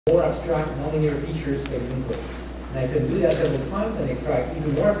more abstract nonlinear features for the input. And I can do that several times and extract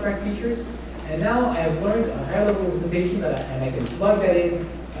even more abstract features. And now I have learned a higher level representation and I can plug that in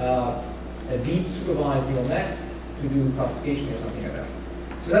a deep supervised neural net to do classification or something like that.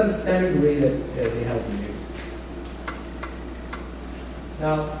 So that's a standard way that they have been used.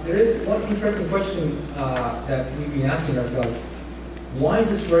 Now, there is one interesting question that we've been asking ourselves. Why is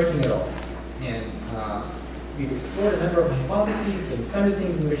this working at all? And we've explored a number of hypotheses, and standard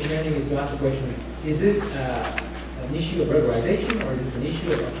things in machine learning is to ask the question, is this an issue of regularization or is this an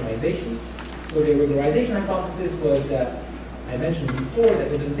issue of optimization? So the regularization hypothesis was that I mentioned before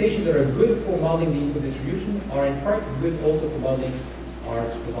that representations that are good for modeling the input distribution are in part good also for modeling our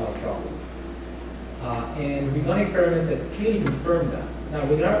supervised problem. And we've done experiments that clearly confirm that. Now,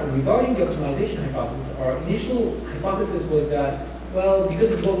 regarding the optimization hypothesis, our initial hypothesis was that, well,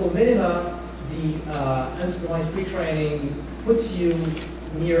 because of local minima, the unsupervised pre-training puts you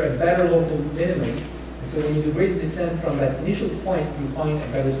near a better local minimum. And so when you do gradient descent from that initial point, you find a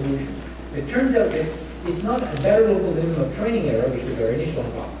better solution. It turns out that it's not a better local minimum of training error, which was our initial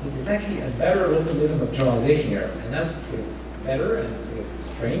hypothesis. It's actually a better local minimum of generalization error. And that's sort of better and sort of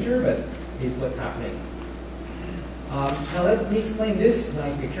stranger, but is what's happening. Now let me explain this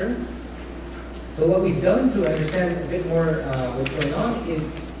nice picture. So what we've done to understand a bit more what's going on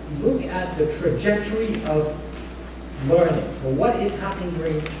is look at the trajectory of learning. So what is happening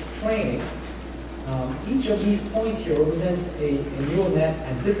during training? Each of these points here represents a neural net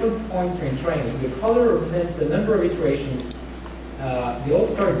at different points during training. The color represents the number of iterations. They all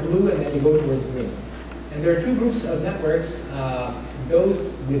start blue and then they go towards green. And there are two groups of networks,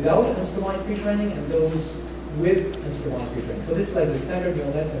 those without unsupervised pre-training and those with unsupervised pre-training. So this is like the standard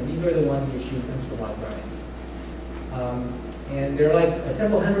neural nets, and these are the ones which use unsupervised learning. And there are like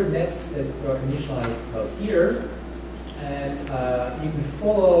several hundred nets that are initialized out here, and you can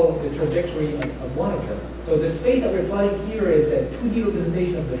follow the trajectory of one of them. So the space that we're plotting here is a 2D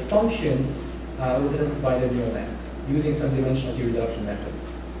representation of the function represented by the neural net, using some dimensionality reduction method.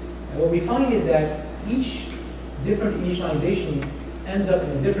 And what we find is that each different initialization ends up in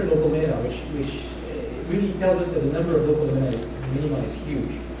a different local minima, which really tells us that the number of local minima is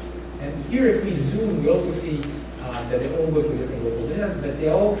huge. And here, if we zoom, we also see that they all go to a different local minima, but they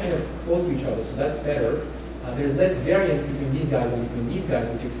all kind of close to each other, so that's better. There's less variance between these guys and between these guys,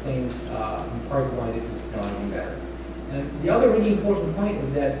 which explains in part why this is going better. And the other really important point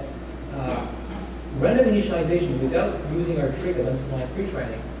is that random initialization without using our trick of unsupervised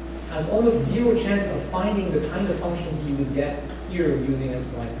pre-training has almost zero chance of finding the kind of functions you would get here using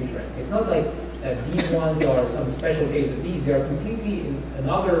unsupervised pre-training. It's not like that these ones are some special case of these. They are completely in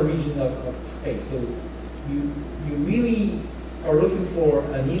another region of space. So you really are looking for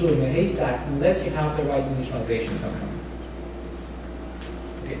a needle in a haystack unless you have the right initialization somehow.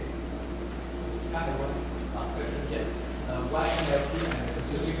 Okay. Yes. Why NLP and the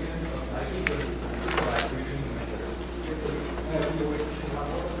difference of IP versus unsupervised pre-training method? NLP always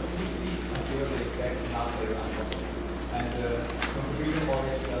completely until the effect not very unsupervised. And from the reason why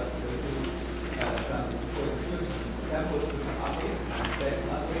it's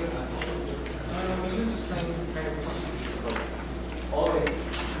we use the same kind of procedure, but always,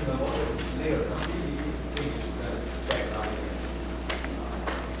 layer completely fix the effect out here.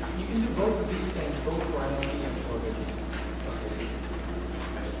 You can do both of these things, both for NLP and for vision.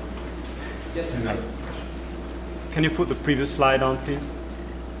 Yes. Can you put the previous slide on, please?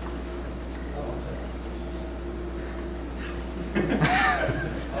 Oh, I'm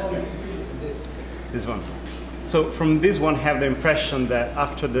sorry. This one. So from this one, have the impression that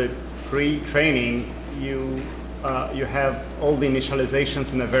after the pre-training, you have all the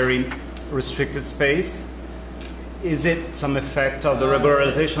initializations in a very restricted space. Is it some effect of the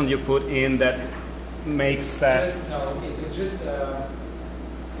regularization you put in that makes that?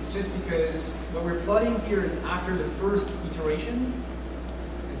 It's just because what we're plotting here is after the first iteration,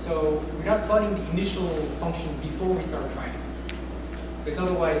 and so we're not plotting the initial function before we start training. Because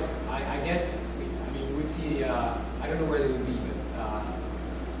otherwise, I guess. You would see, I don't know where they would be, but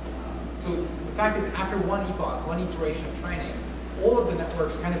so the fact is, after one epoch, one iteration of training, all of the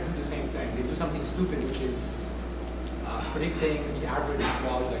networks kind of do the same thing. They do something stupid, which is predicting the average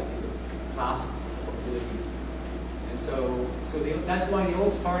value, like the class probabilities. And so that's why they all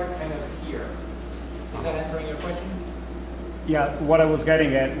start kind of here. Is that answering your question? Yeah, what I was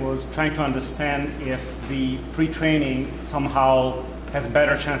getting at was trying to understand if the pre-training somehow has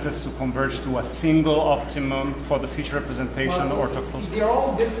better chances to converge to a single optimum for the feature representation, well, or to close. They're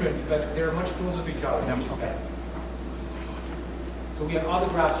all different, but they're much closer to each other. Okay. So we have other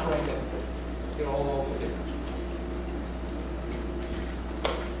graphs showing that they're all also different.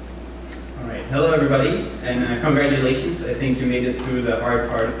 Hello everybody, and congratulations. I think you made it through the hard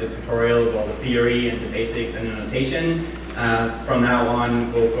part of the tutorial with all the theory and the basics and the notation. From now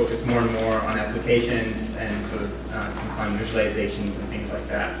on, we'll focus more and more on applications and sort of some fun visualizations and things like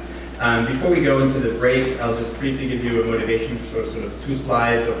that. Before we go into the break, I'll just briefly give you a motivation for sort of 2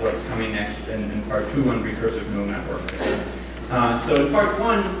 slides of what's coming next in part 2 on recursive neural networks. So in part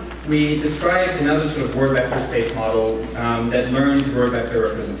 1, we described another sort of word vector space model that learns word vector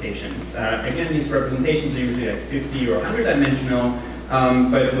representations. Again, these representations are usually like 50 or 100 dimensional,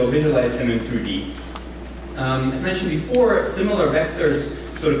 but we'll visualize them in 2D. As mentioned before, similar vectors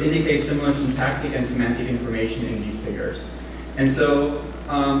sort of indicate similar syntactic and semantic information in these figures. And so,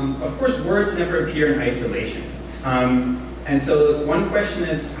 of course, words never appear in isolation. And so one question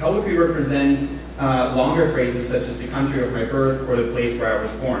is, how would we represent longer phrases such as the country of my birth or the place where I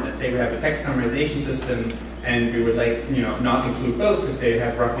was born? Let's say we have a text summarization system and we would like, not include both because they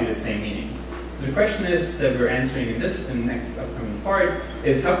have roughly the same meaning. So the question is that we're answering in this and next upcoming part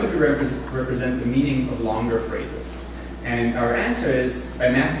is how could we represent the meaning of longer phrases? And our answer is by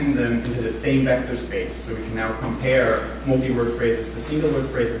mapping them into the same vector space. So we can now compare multi-word phrases to single-word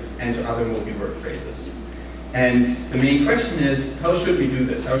phrases and to other multi-word phrases. And the main question is, how should we do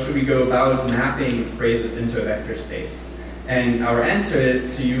this? How should we go about mapping phrases into a vector space? And our answer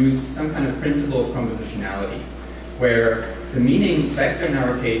is to use some kind of principle of compositionality, where the meaning vector in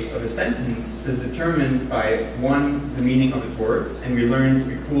our case of a sentence is determined by, 1, the meaning of its words, and we learned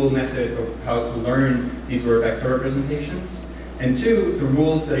a cool method of how to learn these word vector representations, and 2, the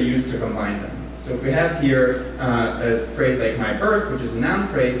rules that are used to combine them. So if we have here a phrase like my birth, which is a noun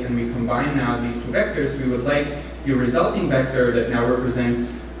phrase, and we combine now these 2 vectors, we would like the resulting vector that now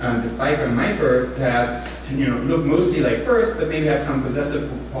represents this diagram, my birth, to have, look mostly like birth, but maybe have some possessive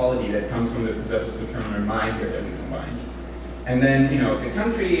quality that comes from the possessive determiner my here that we combined. And then, the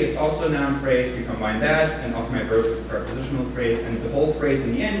country is also a noun phrase, we combine that, and of my birth is a prepositional phrase, and the whole phrase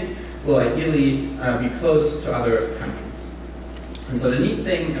in the end will ideally be close to other countries. And so the neat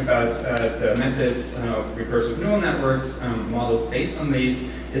thing about the methods of recursive neural networks, models based on these,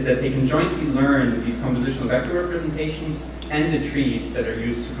 is that they can jointly learn these compositional vector representations and the trees that are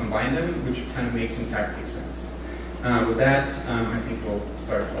used to combine them, which kind of makes syntactic sense. With that, I think we'll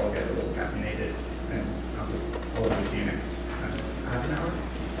start to all get a little caffeinated, and I'll hopefully see you next half an hour?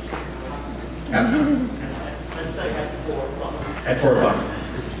 Half an hour. Let's say at 4 o'clock. At 4 o'clock.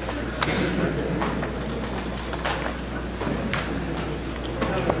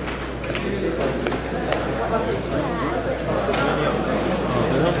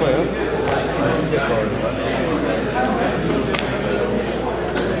 할 거예요?